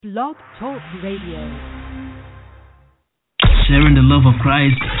Blog Talk Radio. Sharing the love of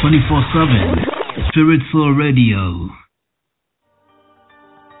Christ 24/7. Spirit Soul Radio.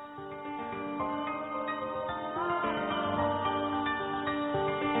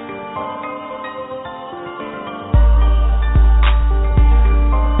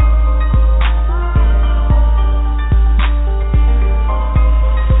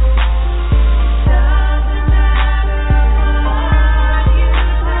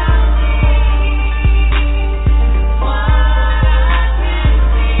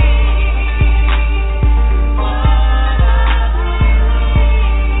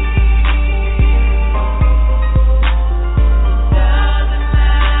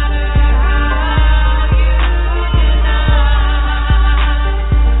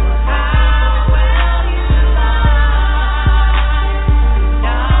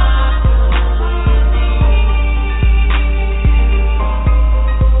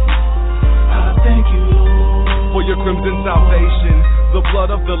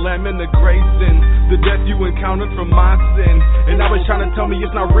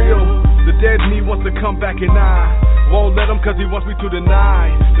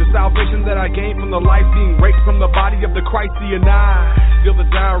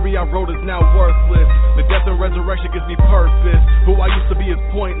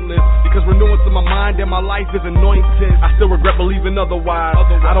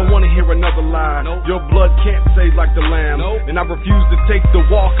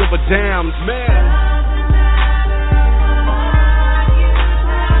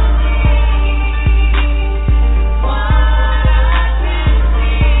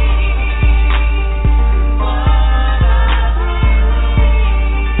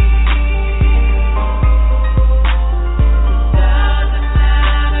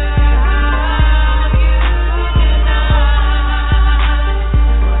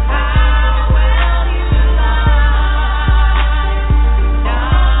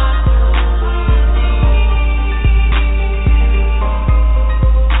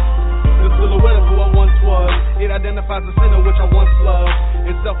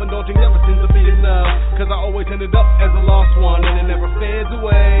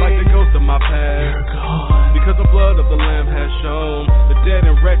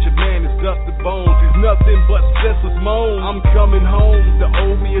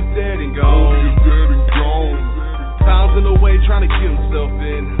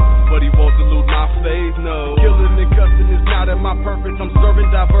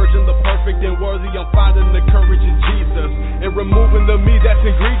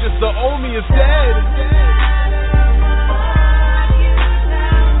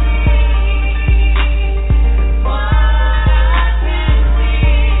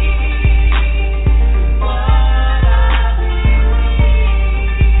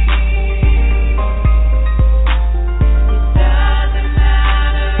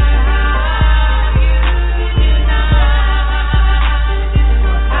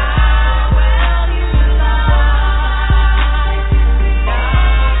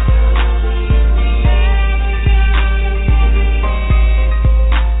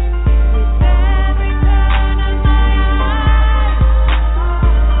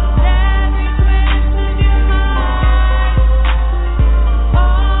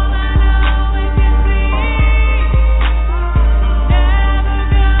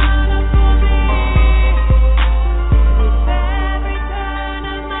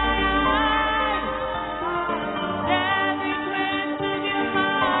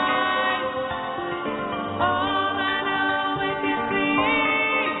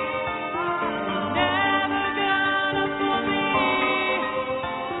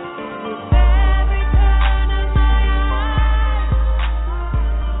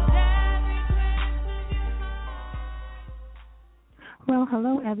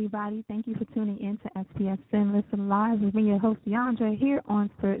 Everybody, thank you for tuning in to SPSN Listen Live with me, your host, Yandra, here on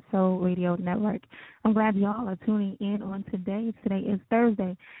Spirit Soul Radio Network. I'm glad you all are tuning in on today. Today is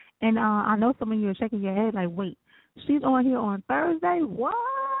Thursday, and I know some of you are shaking your head like, wait, she's on here on Thursday? What?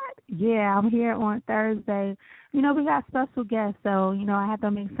 Yeah, I'm here on Thursday. You know, we got special guests, so, you know, I have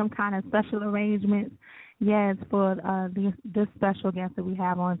to make some kind of special arrangements. Yes, for this special guest that we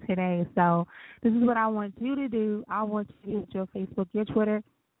have on today. So this is what I want you to do. I want you to hit your Facebook, your Twitter,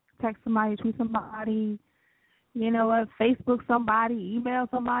 text somebody, tweet somebody, you know what, Facebook somebody, email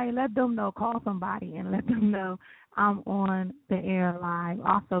somebody, let them know, call somebody and let them know I'm on the air live.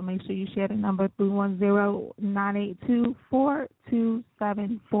 Also, make sure you share the number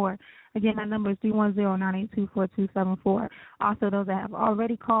 310-982-4274. Again, that number is 310-982-4274. Also, those that have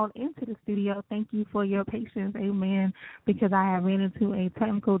already called into the studio, thank you for your patience, amen, because I have ran into a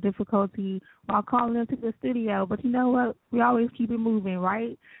technical difficulty while calling into the studio. But you know what? We always keep it moving,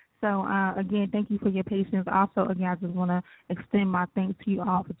 right? So, again, thank you for your patience. Also, again, I just want to extend my thanks to you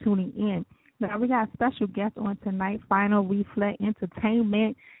all for tuning in. Now, we got a special guest on tonight, Final Reflect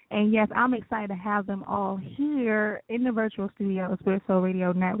Entertainment. And, yes, I'm excited to have them all here in the virtual studio, Spirit Soul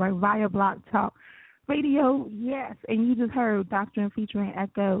Radio Network, via Block Talk Radio. Yes, and you just heard Doctrine featuring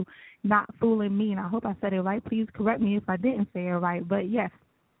Echo, Not Fooling Me. And I hope I said it right. Please correct me if I didn't say it right. But, yes.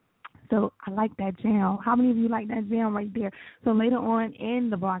 So I like that jam. How many of you like that jam right there? So later on in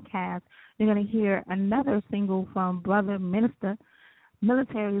the broadcast, you're going to hear another single from Brother Minister,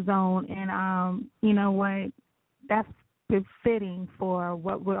 Military Zone. And you know what? That's befitting for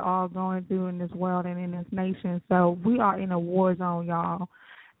what we're all going through in this world and in this nation. So we are in a war zone, y'all.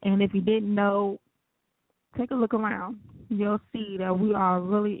 And if you didn't know, take a look around. You'll see that we are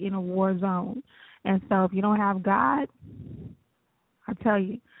really in a war zone. And so if you don't have God, I tell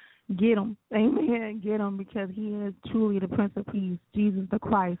you, get him. Amen. Get him, because he is truly the Prince of Peace, Jesus the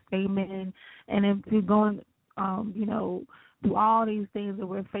Christ. Amen. And if you're going, through all these things that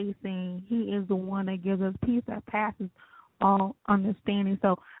we're facing, he is the one that gives us peace that passes all understanding.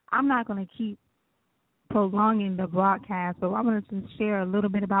 So I'm not going to keep prolonging the broadcast, but I'm going to share a little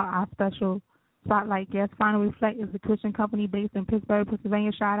bit about our special spotlight guest. Final Reflect is a Christian company based in Pittsburgh,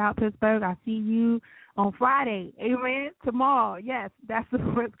 Pennsylvania. Shout out, Pittsburgh. I see you on Friday. Amen. Tomorrow. Yes, that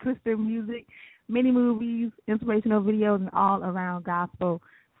supports Christian music, many movies, inspirational videos, and all around gospel.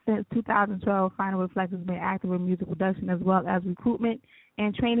 Since 2012, Final Reflect has been active in music production as well as recruitment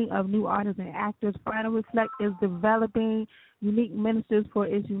and training of new artists and actors. Final Reflect is developing unique ministers for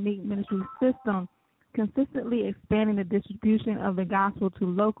its unique ministry system, consistently expanding the distribution of the gospel to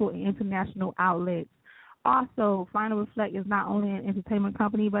local and international outlets. Also, Final Reflect is not only an entertainment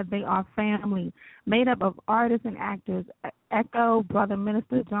company, but they are family, made up of artists and actors, Echo, Brother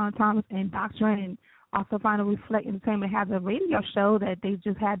Minister, John Thomas, and Doctrine. Also, Final Reflect Entertainment has a radio show that they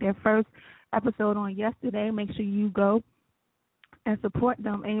just had their first episode on yesterday. Make sure you go and support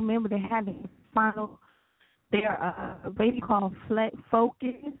them. Amen. But they had their radio called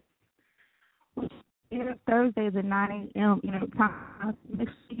Focus, which airs Thursdays at 9 a.m. Time. Make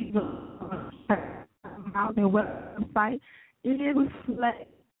sure you go check out their website. It reflects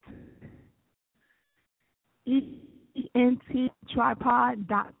ENT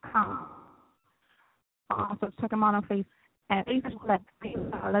Also, check them out on Facebook at Facebook.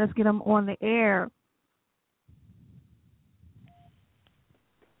 Let us get them on the air.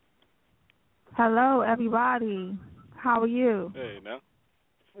 Hello, everybody. How are you? Hey, now.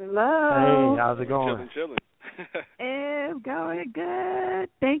 Hello. Hey, how's it going? Chilling. It's going good.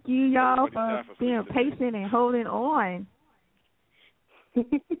 Thank you, y'all, for being patient and holding on.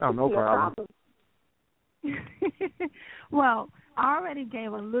 Oh, no problem. Well, I already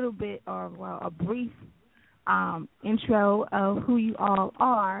gave a little bit, a brief intro of who you all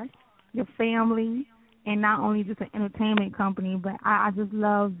are, your family, and not only just an entertainment company, but I just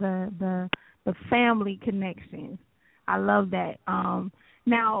love the family connections. I love that.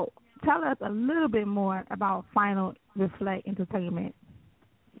 Now, tell us a little bit more about Final Reflect Entertainment.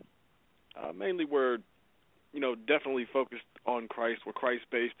 Mainly we're, definitely focused on Christ. We're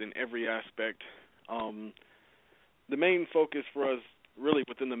Christ-based in every aspect. The main focus for us really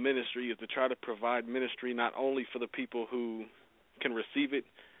within the ministry is to try to provide ministry not only for the people who can receive it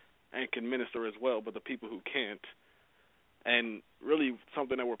and can minister as well, but the people who can't. And really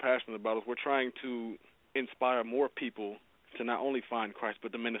something that we're passionate about is we're trying to inspire more people to not only find Christ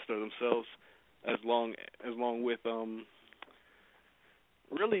but to minister themselves, along with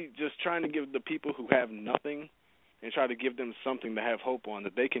really just trying to give the people who have nothing and try to give them something to have hope on,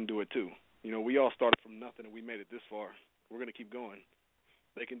 that they can do it too. We all started from nothing and we made it this far. We're going to keep going.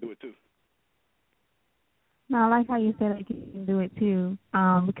 They can do it too. No, I like how you said they can do it too,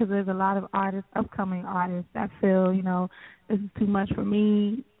 because there's a lot of artists, upcoming artists, that feel, this is too much for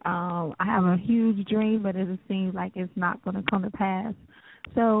me. I have a huge dream, but it just seems like it's not going to come to pass.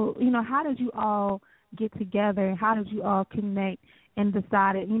 So, how did you all get together? How did you all connect and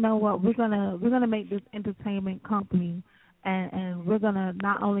decided, what, we're gonna make this entertainment company, and we're gonna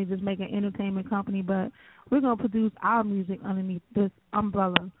not only just make an entertainment company, but we're gonna produce our music underneath this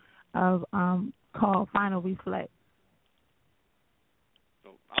umbrella of called Final Reflect.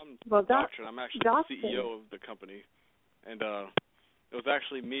 So I'm Doctrine. I'm actually the CEO of the company, and it was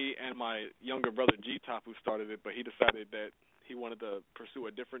actually me and my younger brother G-Top who started it, but he decided that he wanted to pursue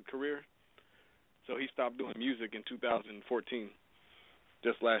a different career, so he stopped doing music in 2014.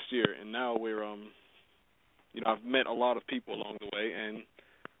 just last year, and now we're I've met a lot of people along the way, and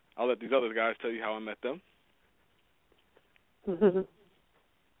I'll let these other guys tell you how I met them.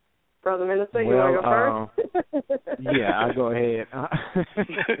 Brother Minister, you want to go first? Yeah, I'll go ahead.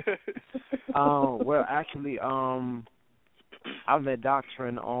 Well, actually, I met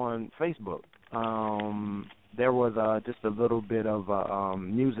Doctrine on Facebook. There was just a little bit of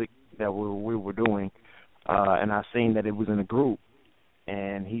music that we were doing, and I seen that it was in a group.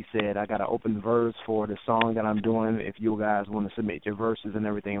 And he said, I got to open the verse for the song that I'm doing. If you guys want to submit your verses and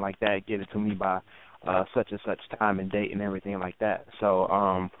everything like that, get it to me by such and such time and date and everything like that.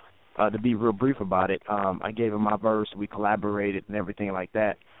 So to be real brief about it, I gave him my verse. We collaborated and everything like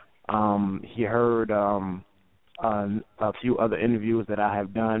that. He heard a few other interviews that I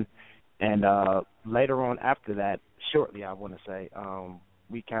have done. And later on after that, shortly I want to say,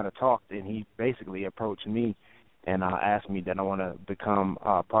 we kind of talked, and he basically approached me and asked me that I want to become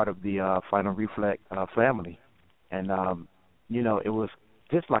part of the Final Reflect family. And, it was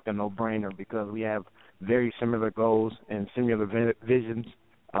just like a no-brainer because we have very similar goals and similar visions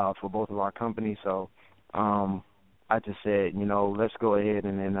for both of our companies. So I just said, let's go ahead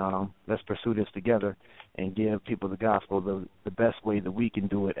and then let's pursue this together and give people the gospel the best way that we can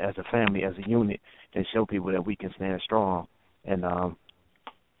do it as a family, as a unit, and show people that we can stand strong. And,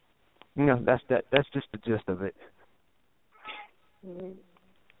 that's just the gist of it. Mm-hmm.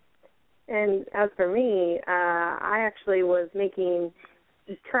 And as for me, I actually was making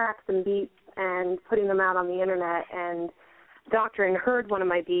tracks and beats and putting them out on the internet, and Doctrine heard one of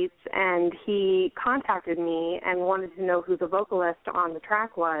my beats, and he contacted me and wanted to know who the vocalist on the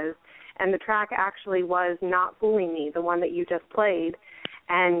track was, and the track actually was Not Fooling Me, the one that you just played,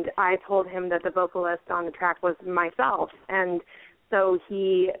 and I told him that the vocalist on the track was myself, and so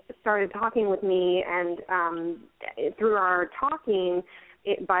he started talking with me, and through our talking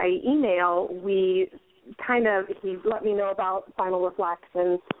by email, he let me know about Final Reflect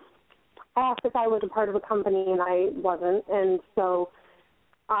and asked if I was a part of a company, and I wasn't. And so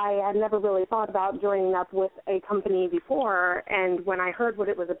I had never really thought about joining up with a company before. And when I heard what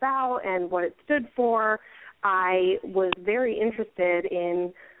it was about and what it stood for, I was very interested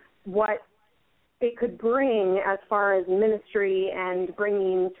in what it could bring as far as ministry and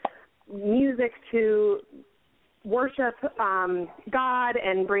bringing music to worship God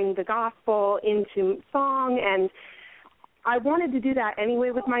and bring the gospel into song. And I wanted to do that anyway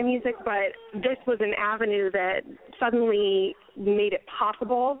with my music, but this was an avenue that suddenly made it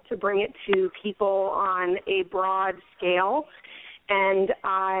possible to bring it to people on a broad scale. And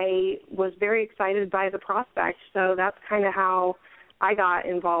I was very excited by the prospect. So that's kind of how I got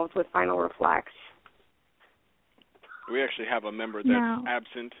involved with Final Reflect. We actually have a member that's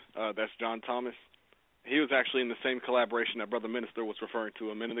absent. That's John Thomas. He was actually in the same collaboration that Brother Minister was referring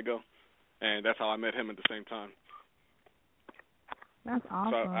to a minute ago, and that's how I met him at the same time. That's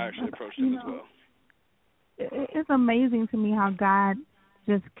awesome. So I actually approached him as well. It's amazing to me how God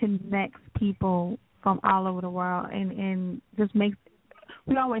just connects people from all over the world and just makes,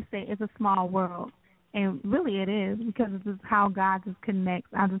 we always say it's a small world. And really it is, because it's just how God just connects.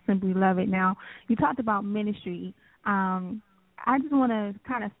 I just simply love it. Now, you talked about ministry. I just want to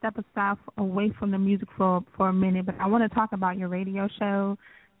kind of step aside away from the music for a minute, but I want to talk about your radio show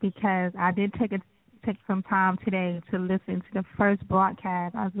because I did take some time today to listen to the first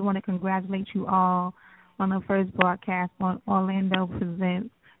broadcast. I just want to congratulate you all on the first broadcast on Orlando Presents.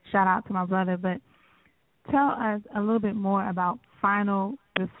 Shout out to my brother. But tell us a little bit more about Final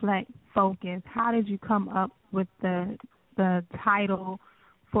Reflect Focus. How did you come up with the title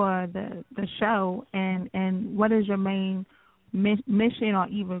for the show, and what is your main mission or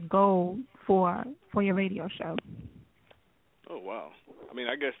even goal for your radio show? Oh, wow. I mean,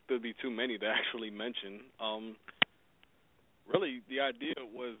 I guess there'd be too many to actually mention. Really, the idea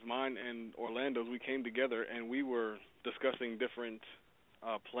was mine and Orlando's. We came together, and we were discussing different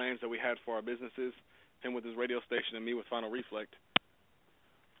plans that we had for our businesses, him with his radio station and me with Final Reflect.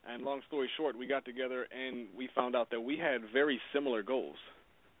 And long story short, we got together, and we found out that we had very similar goals.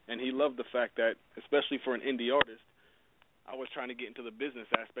 And he loved the fact that, especially for an indie artist, I was trying to get into the business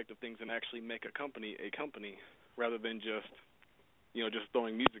aspect of things and actually make a company, rather than just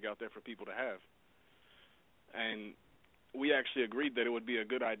throwing music out there for people to have. And we actually agreed that it would be a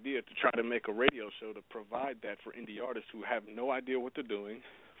good idea to try to make a radio show to provide that for indie artists who have no idea what they're doing,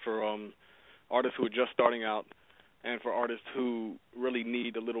 for artists who are just starting out, and for artists who really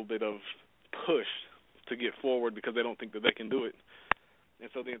need a little bit of push to get forward because they don't think that they can do it. And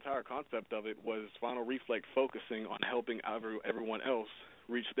so the entire concept of it was Final Reflect focusing on helping everyone else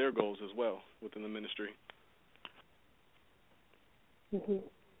reach their goals as well within the ministry. Hmm.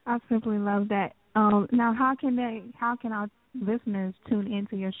 I simply love that. Now, how can our listeners tune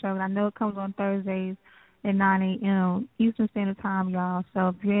into your show? I know it comes on Thursdays at 9 a.m. Eastern Standard Time, y'all. So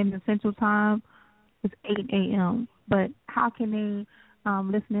if you're in the Central Time, it's 8 a.m. But how can they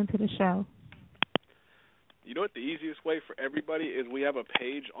listen into the show? You know what? The easiest way for everybody is we have a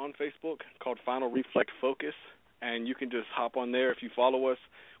page on Facebook called Final Reflect Focus, and you can just hop on there. If you follow us,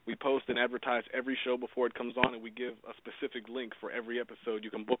 we post and advertise every show before it comes on, and we give a specific link for every episode.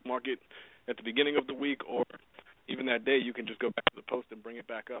 You can bookmark it at the beginning of the week, or even that day, you can just go back to the post and bring it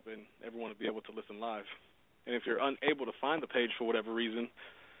back up, and everyone will be able to listen live. And if you're unable to find the page for whatever reason,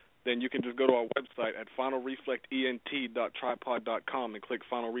 then you can just go to our website at finalreflectent.tripod.com and click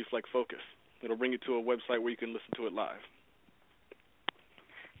Final Reflect Focus. It'll bring you to a website where you can listen to it live.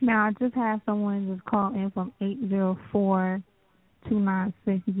 Now, I just had someone just call in from 804-296.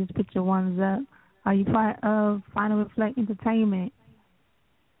 You just put your ones up. Are you part of Final Reflect Entertainment?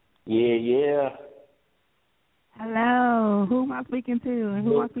 Yeah. Hello. Who am I speaking to and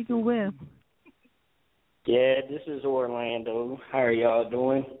who am I speaking with? Yeah, this is Orlando. How are y'all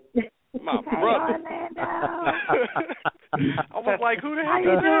doing? My brother. Orlando. I was like, who the How heck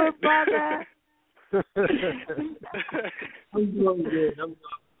you is doing, that? brother? I'm doing good.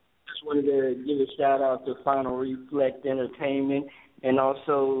 Just wanted to give a shout out to Final Reflect Entertainment and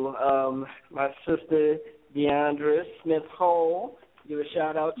also my sister Deandra Smith Hall. Give a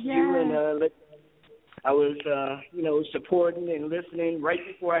shout out to you, and I was supporting and listening right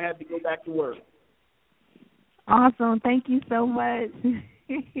before I had to go back to work. Awesome. Thank you so much.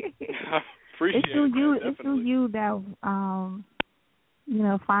 Appreciate it's through it, you. man, It's through you that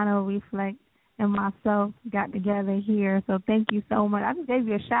Final Reflect and myself got together here. So thank you so much. I just gave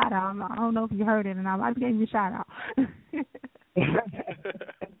you a shout out. I don't know if you heard it or not. I just gave you a shout out. Yeah,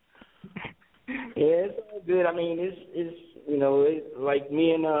 it's all good. I mean, it's like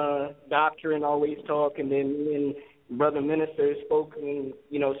me and Doctrine always talk, and then me and Brother Minister spoke in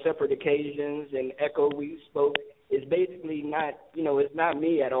separate occasions, and Echo we spoke. It's basically not it's not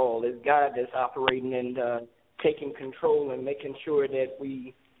me at all. It's God that's operating and taking control and making sure that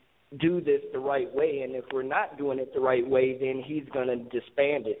we do this the right way. And if we're not doing it the right way, then He's going to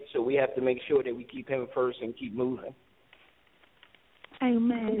disband it. So we have to make sure that we keep Him first and keep moving.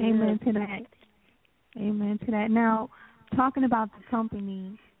 Amen. Amen to that. Amen to that. Now, talking about the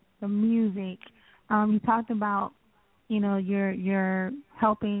company, the music, you talked about, you're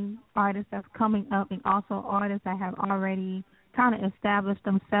helping artists that's coming up and also artists that have already kind of established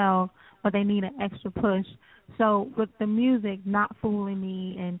themselves, but they need an extra push. So with the music, Not Fooling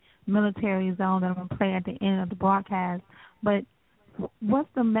Me and Military Zone that I'm going to play at the end of the broadcast, but what's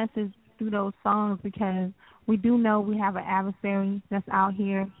the message through those songs? Because we do know we have an adversary that's out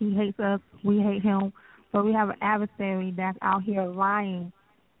here. He hates us. We hate him. But we have an adversary that's out here lying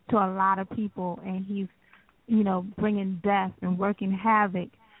to a lot of people, and he's, bringing death and working havoc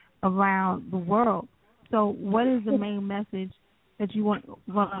around the world. So what is the main message that you want to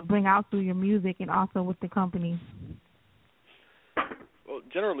bring out through your music and also with the company? Well,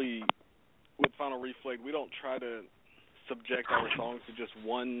 generally, with Final Reflect, we don't try to subject our songs to just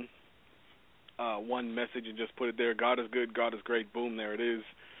one message and just put it there. God is good, God is great, boom, there it is.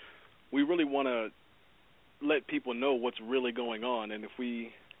 We really want to let people know what's really going on, and if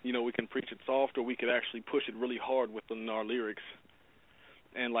we can preach it soft, or we could actually push it really hard within our lyrics.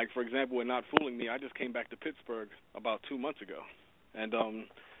 And like, for example, in Not Fooling Me, I just came back to Pittsburgh about 2 months ago, and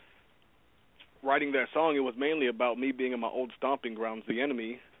writing that song, it was mainly about me being in my old stomping grounds, the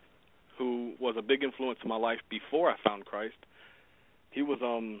enemy, who was a big influence in my life before I found Christ. He was,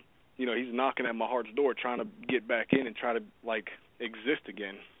 he's knocking at my heart's door, trying to get back in and try to exist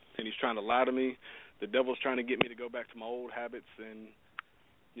again, and he's trying to lie to me. The devil's trying to get me to go back to my old habits, and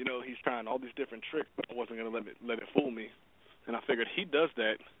he's trying all these different tricks, but I wasn't going to let it fool me. And I figured he does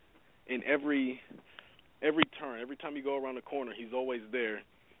that in every turn. Every time you go around the corner, he's always there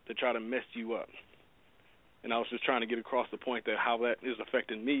to try to mess you up. And I was just trying to get across the point that how that is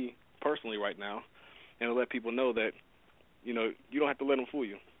affecting me personally right now, and to let people know that, you don't have to let him fool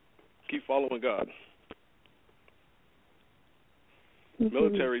you. Keep following God. Mm-hmm.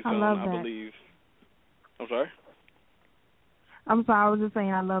 Military Zone, I believe. I'm sorry? I'm sorry, I was just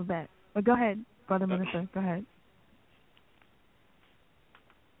saying I love that. But go ahead, Brother Minister, go ahead.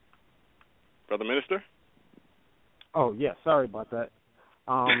 Brother Minister? Oh, yeah, sorry about that.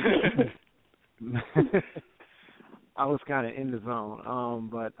 I was kind of in the zone.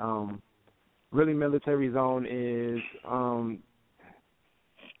 But really Military Zone is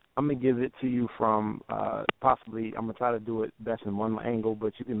I'm going to give it to you from possibly, I'm going to try to do it best in one angle,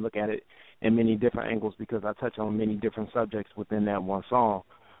 but you can look at it in many different angles because I touch on many different subjects within that one song.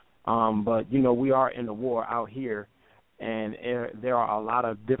 But, we are in a war out here, and there are a lot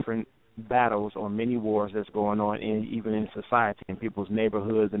of different battles or many wars that's going on even in society, in people's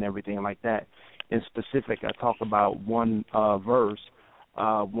neighborhoods and everything like that. In specific, I talk about one verse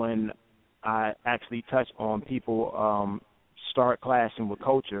when I actually touch on people start clashing with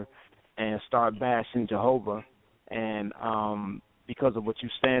culture and start bashing Jehovah and because of what you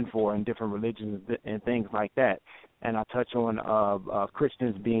stand for in different religions and things like that. And I touch on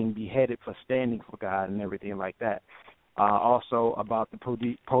Christians being beheaded for standing for God and everything like that. Also about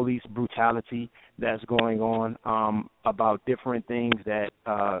the police brutality that's going on, about different things that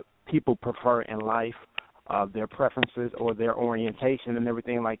people prefer in life, their preferences or their orientation and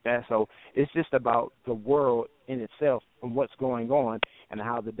everything like that. So it's just about the world in itself and what's going on and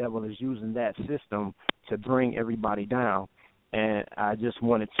how the devil is using that system to bring everybody down. And I just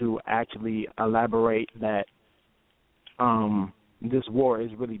wanted to actually elaborate that this war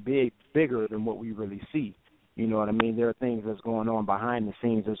is really bigger than what we really see. You know what I mean? There are things that's going on behind the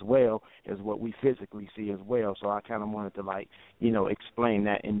scenes as well as what we physically see as well. So I kind of wanted to, explain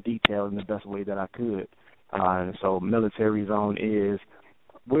that in detail in the best way that I could. So Military Zone is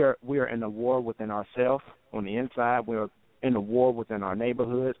we're in a war within ourselves on the inside. We're in a war within our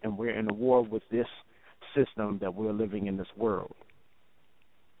neighborhoods, and we're in a war with this system that we're living in this world.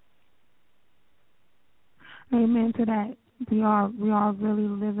 Amen to that. We are really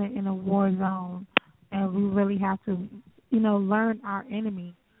living in a war zone, and we really have to, learn our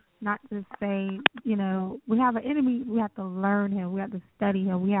enemy. Not to say, we have an enemy. We have to learn him. We have to study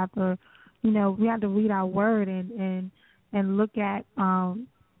him. We have to, we have to read our word and look at,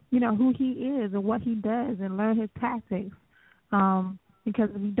 who he is and what he does and learn his tactics. Because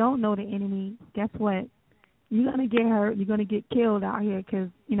if you don't know the enemy, guess what? You're going to get hurt. You're going to get killed out here because,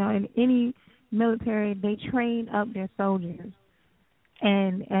 in any military, they train up their soldiers.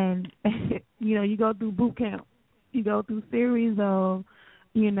 And you go through boot camp. You go through series of,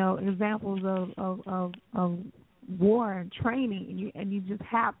 examples of war and training, and you just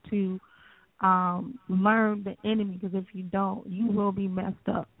have to learn the enemy, because if you don't, you will be messed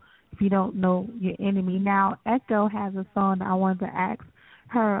up if you don't know your enemy. Now, Echo has a song that I wanted to ask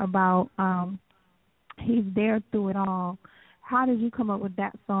her about. He's there through it all. How did you come up with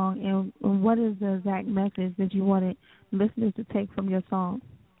that song, and what is the exact message that you wanted listeners to take from your song?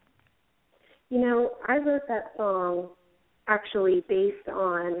 I wrote that song actually based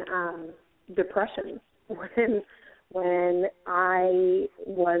on depression. When I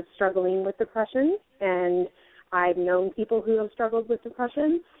was struggling with depression, and I've known people who have struggled with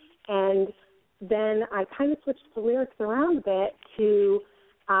depression, and then I kind of switched the lyrics around a bit to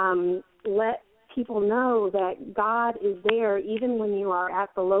let people know that God is there even when you are at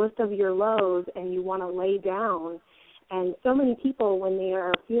the lowest of your lows and you want to lay down. And so many people, when they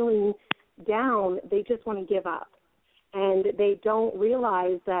are feeling down, they just want to give up. And they don't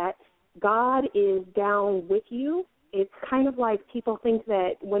realize that God is down with you. It's kind of like people think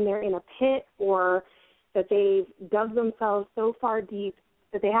that when they're in a pit or that they've dug themselves so far deep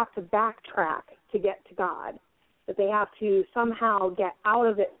that they have to backtrack to get to God, that they have to somehow get out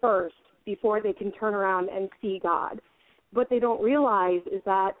of it first before they can turn around and see God. What they don't realize is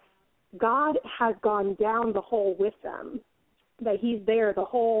that God has gone down the hole with them, that he's there the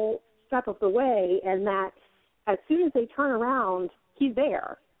whole step of the way, and that as soon as they turn around, he's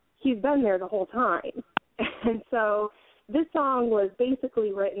there. He's been there the whole time. And so this song was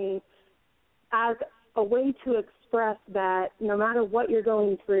basically written as a way to express that no matter what you're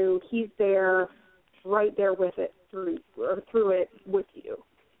going through, he's there, right there with it, through it with you.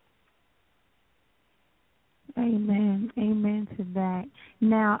 Amen. Amen to that.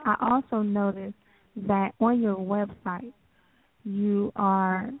 Now, I also noticed that on your website, you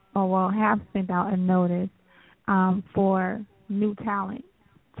have sent out a notice for new talent.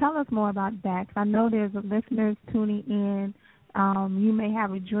 Tell us more about that, 'cause I know there's listeners tuning in. You may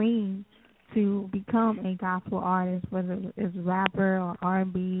have a dream to become a gospel artist, whether it's rapper or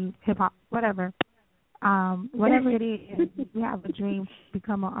R&B, hip-hop, whatever. Whatever it is, you have a dream to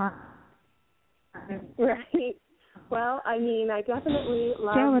become an artist. Right. Well, I mean, I definitely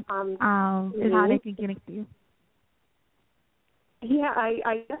love is how they can get into you. Yeah,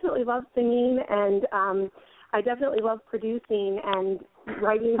 I definitely love singing, and I definitely love producing and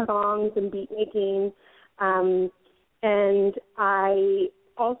writing songs and beat making. And I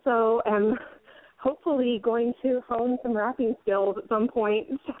also am hopefully going to hone some rapping skills at some point,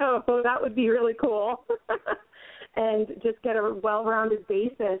 so that would be really cool. and just get a well-rounded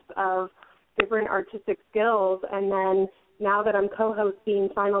basis of different artistic skills. And then now that I'm co-hosting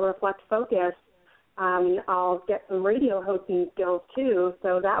Final Reflect Focus, I'll get some radio hosting skills too,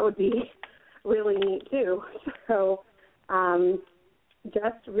 so that would be really neat too. So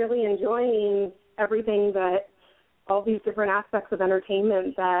just really enjoying everything that all these different aspects of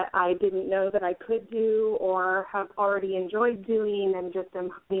entertainment that I didn't know that I could do or have already enjoyed doing, and just am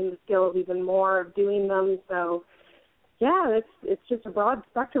honing the skills even more of doing them. So yeah, it's just a broad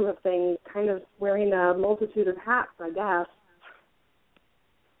spectrum of things, kind of wearing a multitude of hats, I guess.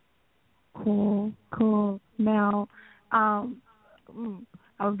 Cool. Now, I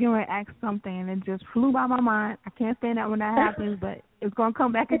was going to ask something, and it just flew by my mind. I can't stand that when that happens, but it's going to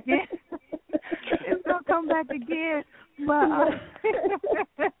come back again. It's going to come back again. But,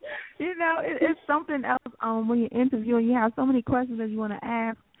 it's something else when you're interviewing. You have so many questions that you want to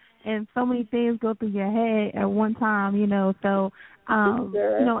ask, and so many things go through your head at one time, So,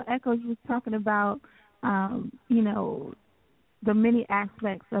 Sure. Echo, you was talking about, the many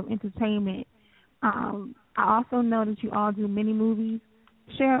aspects of entertainment. I also know that you all do mini movies.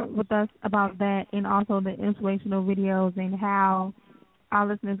 Share with us about that, and also the inspirational videos and how our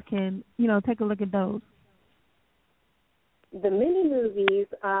listeners can, take a look at those. The mini movies,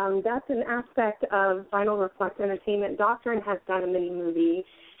 that's an aspect of Final Reflect Entertainment. Doctrine has done a mini movie,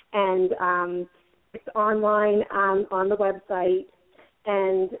 and it's online on the website,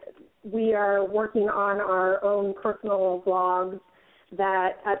 and we are working on our own personal vlogs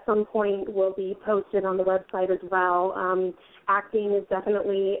that at some point will be posted on the website as well. Acting is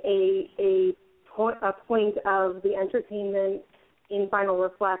definitely a point of the entertainment in Final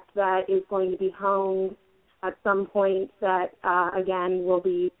Reflect that is going to be honed at some point that, again, will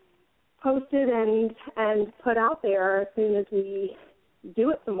be posted and put out there as soon as we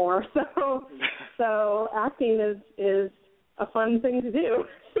do it some more. So acting is a fun thing to do.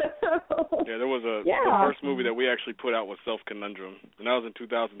 Yeah, there was the first movie that we actually put out was Self Conundrum, and that was in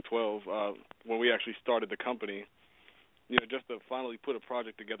 2012 when we actually started the company. Just to finally put a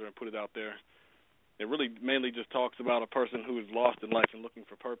project together and put it out there. It really mainly just talks about a person who is lost in life and looking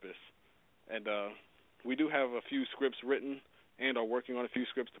for purpose. And we do have a few scripts written and are working on a few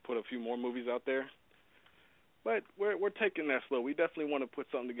scripts to put a few more movies out there. But we're taking that slow. We definitely want to put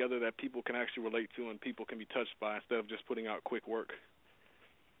something together that people can actually relate to and people can be touched by instead of just putting out quick work.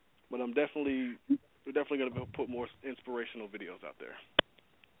 But we're definitely going to put more inspirational videos out there.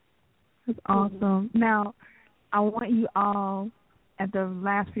 That's awesome. Now, I want you all at the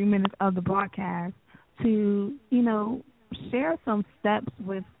last few minutes of the broadcast to, share some steps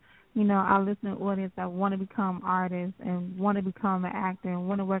with, our listening audience that want to become artists and want to become an actor and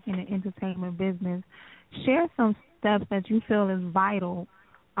want to work in the entertainment business. Share some steps that you feel is vital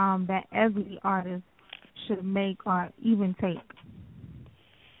that every artist should make or even take.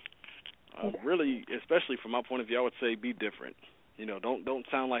 Really, especially from my point of view, I would say be different. Don't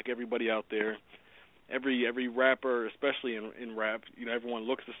sound like everybody out there. Every rapper, especially in rap, everyone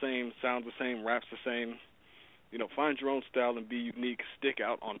looks the same, sounds the same, raps the same. Find your own style and be unique. Stick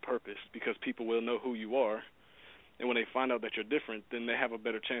out on purpose because people will know who you are. And when they find out that you're different, then they have a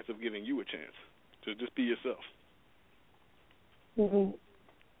better chance of giving you a chance. So just be yourself. Mm-hmm.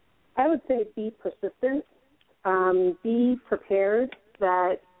 I would say be persistent. Be prepared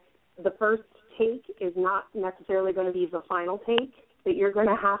that the first take is not necessarily going to be the final take, that you're going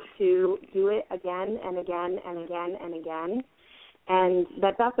to have to do it again and again and again and again, and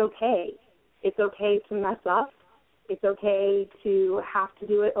that's okay. It's okay to mess up. It's okay to have to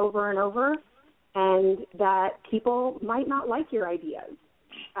do it over and over, and that people might not like your ideas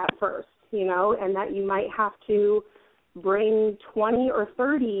at first, and that you might have to bring 20 or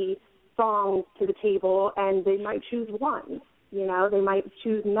 30 songs to the table, and they might choose one. They might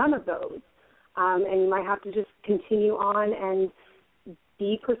choose none of those, and you might have to just continue on and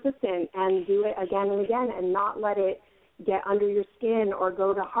be persistent and do it again and again and not let it get under your skin or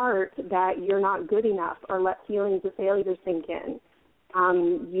go to heart that you're not good enough or let feelings of failure sink in.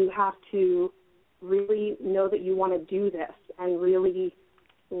 You have to really know that you want to do this and really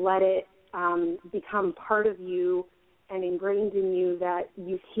let it become part of you and ingrained in you that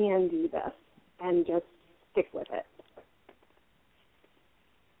you can do this, and just stick with it.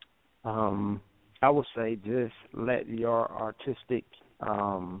 I would say just let your artistic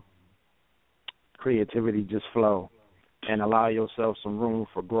creativity just flow and allow yourself some room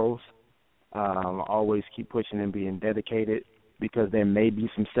for growth. Always keep pushing and being dedicated, because there may be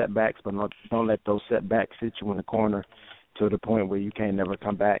some setbacks, but don't let those setbacks sit you in the corner to the point where you can't never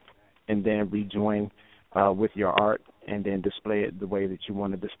come back and then rejoin with your art and then display it the way that you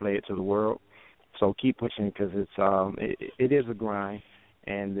want to display it to the world. So keep pushing because it is a grind,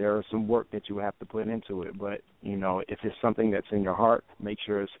 and there is some work that you have to put into it. But, you know, if it's something that's in your heart, make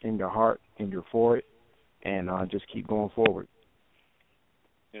sure it's in your heart and you're for it, and just keep going forward.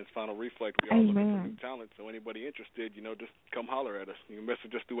 And it's Final Reflect. We all looking for new talent, so anybody interested, you know, just come holler at us. You can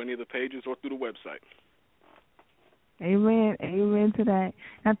message us through any of the pages or through the website. Amen. Amen to that.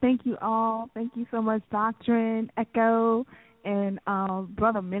 Now, thank you all. Thank you so much, Doctrine, Echo, and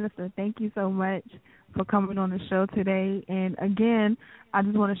Brother Minister. Thank you so much for coming on the show today. And, again, I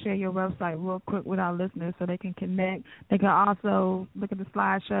just want to share your website real quick with our listeners so they can connect. They can also look at the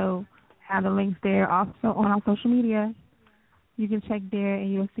slideshow, have the links there, also on our social media. You can check there and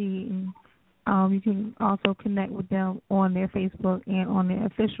you'll see. And, you can also connect with them on their Facebook and on their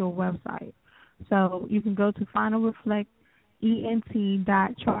official website. So you can go to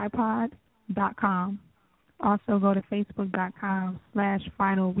finalreflectent.tripod.com. Also go to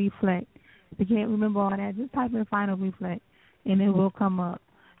facebook.com/finalreflect. If you can't remember all that, just type in Final Reflect and it will come up.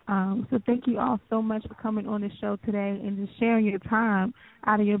 So thank you all so much for coming on the show today and just sharing your time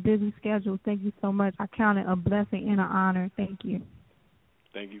out of your busy schedule. Thank you so much. I count it a blessing and an honor. Thank you.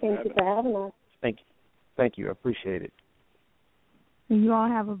 Thank you for having us. Thank you. I appreciate it. And you all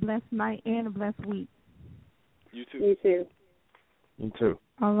have a blessed night and a blessed week. You too. You too. You too.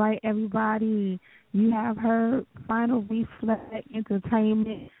 All right, everybody. You have heard Final Reflect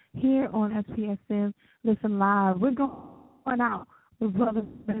Entertainment here on SPSN Listen Live. We're going out with Brother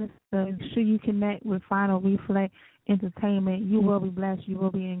Minister. Make sure you connect with Final Reflect Entertainment. You will be blessed. You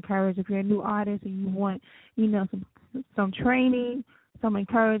will be encouraged. If you're a new artist and you want, you know, some training, some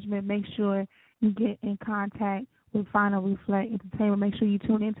encouragement, make sure you get in contact with Final Reflect Entertainment. Make sure you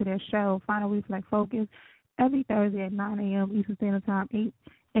tune into their show, Final Reflect Focus, every Thursday at 9 a.m. Eastern Standard Time, 8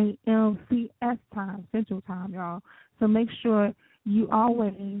 a.m. CS time, Central Time, y'all. So make sure you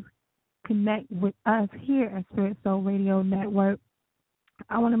always connect with us here at Spirit Soul Radio Network.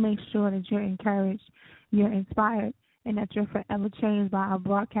 I want to make sure that you're encouraged, you're inspired, and that you're forever changed by our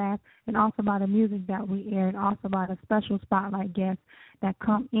broadcast and also by the music that we air and also by the special spotlight guests that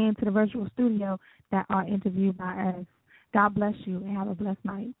come into the virtual studio that are interviewed by us. God bless you and have a blessed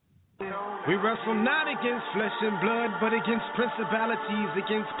night. We wrestle not against flesh and blood, but against principalities,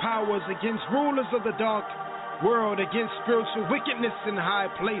 against powers, against rulers of the dark world, against spiritual wickedness in high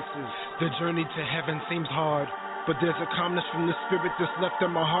places. The journey to heaven seems hard, but there's a calmness from the spirit that's left in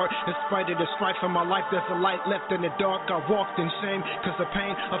my heart. In spite of the strife of my life, there's a light left in the dark. I walked in shame because the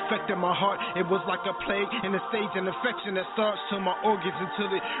pain affected my heart. It was like a plague in a stage, an infection that starts to my organs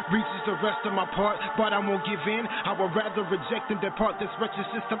until it reaches the rest of my part. But I won't give in. I would rather reject and depart this wretched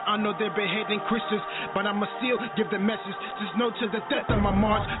system. I know they're beheading Christians, but I'ma still give the message. Just know to the death of my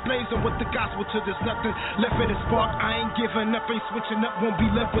march, blazing with the gospel till there's nothing left of the spark. I ain't giving up, ain't switching up, won't be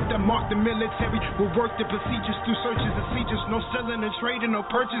left with the mark. The military will work the procedures through searches and seizures, no selling and trading, no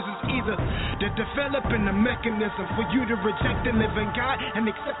purchases either. They're developing a mechanism for you to reject the living God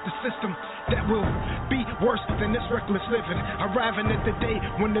and accept the system that will be worse than this reckless living. Arriving at the day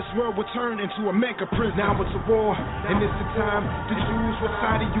when this world will turn into a mega prison. Now it's a war, and it's the time to choose what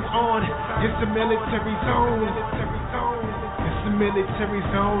side are you on. It's the military zone. It's the military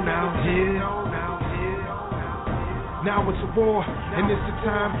zone out here. Now it's a war, and it's the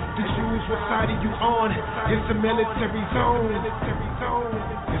time to choose what side are you on. It's the military zone.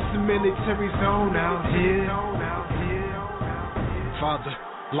 It's the military zone out here. Father,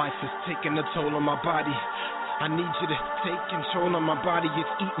 life is taking a toll on my body. I need you to take control of my body.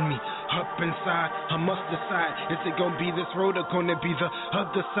 It's eating me up inside. I must decide, is it gonna be this road or gonna be the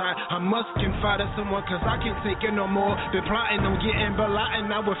other side? I must confide in someone, cause I can't take it no more. Been plotting on getting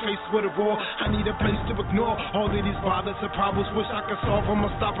belotting, now we're faced with a war. I need a place to ignore all of these bothers and problems. Wish I could solve them or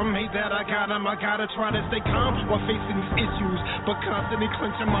stop them. Hate that I got them. I gotta try to stay calm while facing these issues, but constantly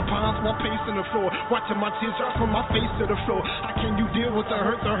clenching my palms while pacing the floor, watching my tears drop from my face to the floor. How can you deal with the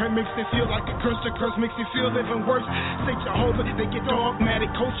hurt? The hurt makes me feel like a curse. The curse makes me feel even worse. Say Jehovah, they get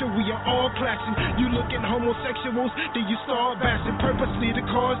dogmatic culture. We are all clashing. You look at homosexuals, then you start bashing purposely to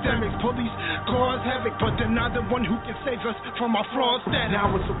cause damage. Police cause havoc, but they're not the one who can save us from our flawed status.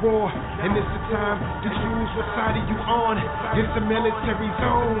 Now it's a war, and it's the time to choose what side are you on. It's the military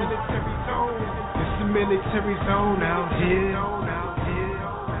zone. It's the military zone out here.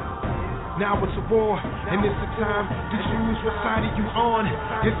 Now it's a war, and it's the time to choose what side are you on.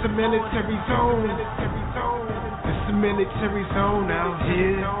 It's the military zone. It's the military zone out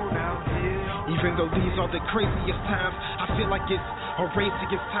here. Even though these are the craziest times, I feel like it's a race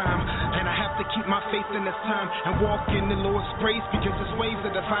against time, and I have to keep my faith in this time and walk in the Lord's grace, because His ways are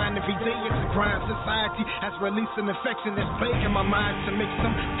divine. Every day it's a grind. Society has released an infection that's plaguing my mind to make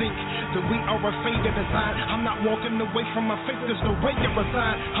some think that we are a faded design. I'm not walking away from my faith, there's no way to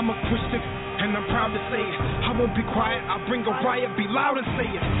resign. I'm a Christian and I'm proud to say it. I won't be quiet, I'll bring a riot, be loud and say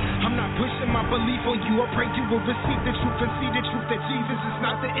it. I'm not pushing my belief on you, I pray you will receive the truth and see the truth that Jesus is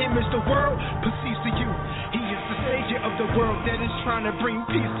not the image the world perceives to you. He is the Savior of the world that is trying to bring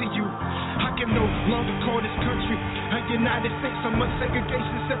peace to you. I can no longer call this country a United States. So much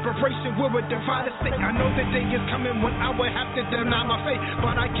segregation, separation, we're a divided state. I know the day is coming when I will have to deny my faith,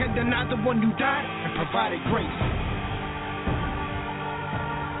 but I can't deny the one who died and provided grace.